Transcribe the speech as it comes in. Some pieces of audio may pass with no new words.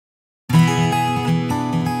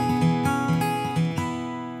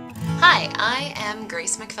Hi, I am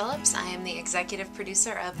Grace McPhillips. I am the executive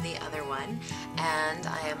producer of The Other One, and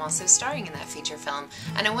I am also starring in that feature film.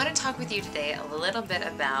 And I want to talk with you today a little bit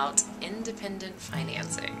about independent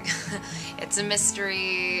financing. It's a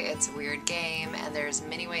mystery, it's a weird game, and there's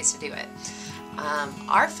many ways to do it.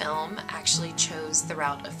 Our film actually chose the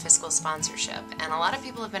route of fiscal sponsorship, and a lot of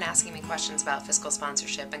people have been asking me questions about fiscal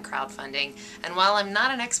sponsorship and crowdfunding, and while I'm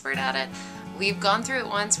not an expert at it, we've gone through it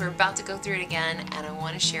once, we're about to go through it again, and I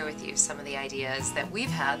want to share with you some of the ideas that we've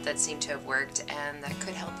had that seem to have worked and that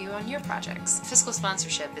could help you on your projects. Fiscal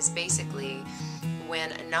sponsorship is basically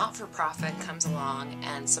when a not-for-profit comes along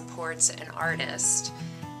and supports an artist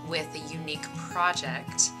with a unique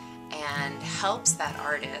project and helps that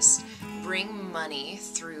artist bring money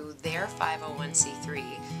through their 501c3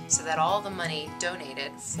 so that all the money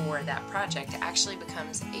donated for that project actually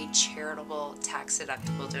becomes a charitable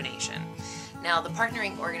tax-deductible donation. Now, the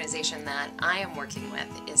partnering organization that I am working with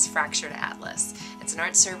is Fractured Atlas. It's an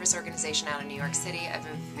art service organization out of New York City. I've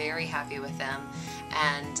been very happy with them,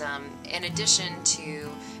 and in addition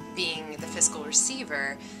to being the fiscal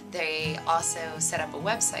receiver, they also set up a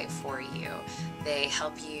website for you. They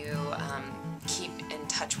help you keep in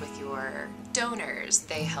touch with your donors.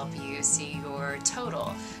 They help you see your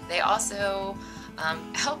total. They also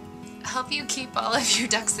help you keep all of your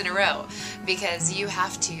ducks in a row, because you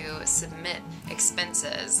have to submit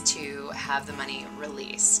expenses to have the money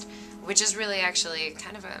released, which is really actually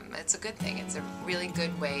kind of it's a good thing. It's a really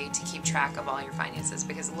good way to keep track of all your finances,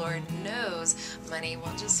 because Lord knows money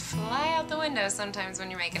will just fly out the window sometimes when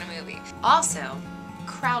you're making a movie. Also,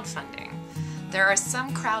 crowdfunding. There are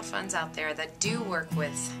some crowd funds out there that do work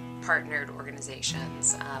with partnered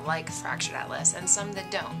organizations like Fractured Atlas, and some that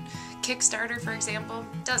don't. Kickstarter, for example,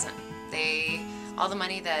 doesn't. All the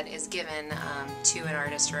money that is given to an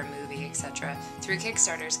artist or a movie, etc., through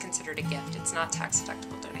Kickstarter is considered a gift. It's not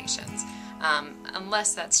tax-deductible donations.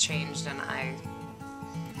 Unless that's changed, and I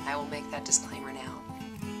will make that disclaimer now.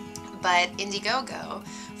 But Indiegogo,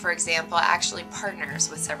 for example, actually partners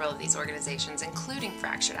with several of these organizations, including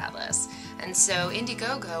Fractured Atlas. And so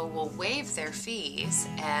Indiegogo will waive their fees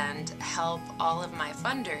and help all of my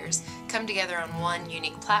funders come together on one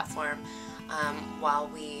unique platform while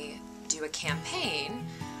we do a campaign,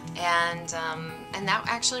 and that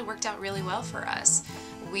actually worked out really well for us.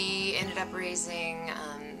 We ended up raising,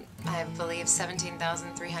 I believe,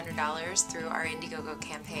 $17,300 through our Indiegogo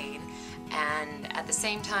campaign, and at the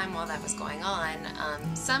same time while that was going on,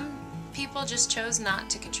 some people just chose not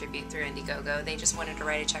to contribute through Indiegogo. They just wanted to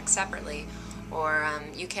write a check separately, or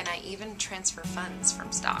you can even transfer funds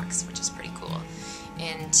from stocks, which is pretty cool,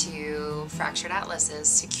 into Fractured Atlas's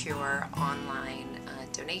secure online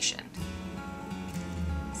donation.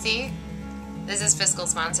 See? This is fiscal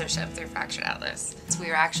sponsorship through Fractured Atlas. So we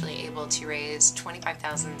were actually able to raise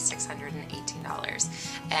 $25,618,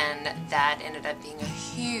 and that ended up being a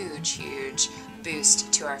huge, huge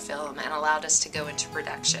boost to our film and allowed us to go into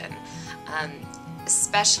production,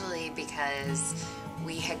 especially because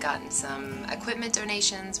we had gotten some equipment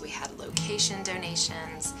donations, we had location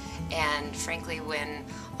donations, and frankly, when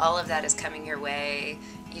all of that is coming your way,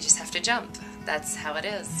 you just have to jump. That's how it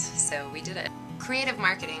is, so we did it. Creative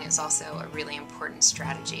marketing is also a really important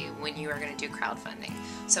strategy when you are going to do crowdfunding.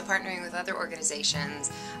 So partnering with other organizations,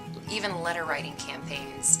 even letter writing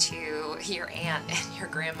campaigns to your aunt and your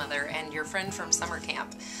grandmother and your friend from summer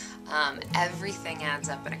camp. Everything adds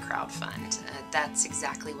up in a crowd fund. That's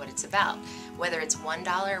exactly what it's about. Whether it's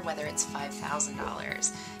 $1, whether it's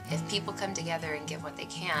 $5,000. If people come together and give what they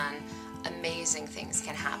can, amazing things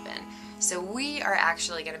can happen. So we are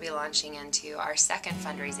actually going to be launching into our second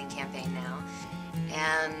fundraising campaign now,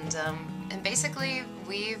 and basically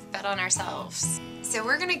we've bet on ourselves. So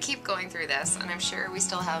we're going to keep going through this, and I'm sure we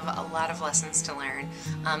still have a lot of lessons to learn.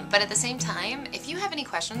 But at the same time, if you have any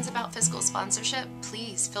questions about fiscal sponsorship,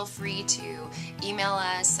 please feel free to email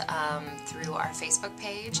us through our Facebook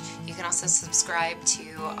page. You can also subscribe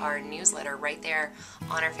to our newsletter right there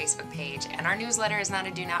on our Facebook page. And our newsletter is not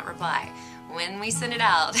a do not reply. When we send it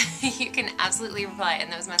out, you can absolutely reply,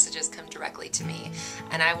 and those messages come directly to me.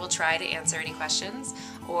 And I will try to answer any questions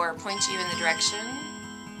or point you in the direction.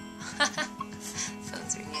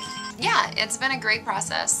 Phone's ringing. Yeah, it's been a great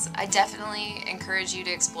process. I definitely encourage you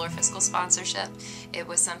to explore fiscal sponsorship. It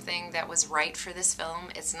was something that was right for this film.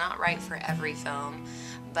 It's not right for every film,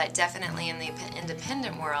 but definitely in the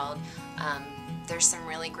independent world, there's some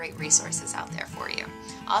really great resources out there for you.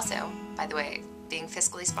 Also, by the way, being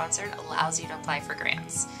fiscally sponsored allows you to apply for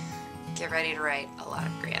grants. Get ready to write a lot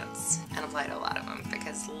of grants and apply to a lot of them,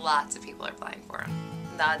 because lots of people are applying for them.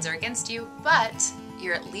 The odds are against you, but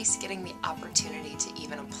you're at least getting the opportunity to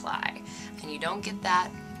even apply. And you don't get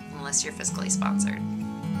that unless you're fiscally sponsored.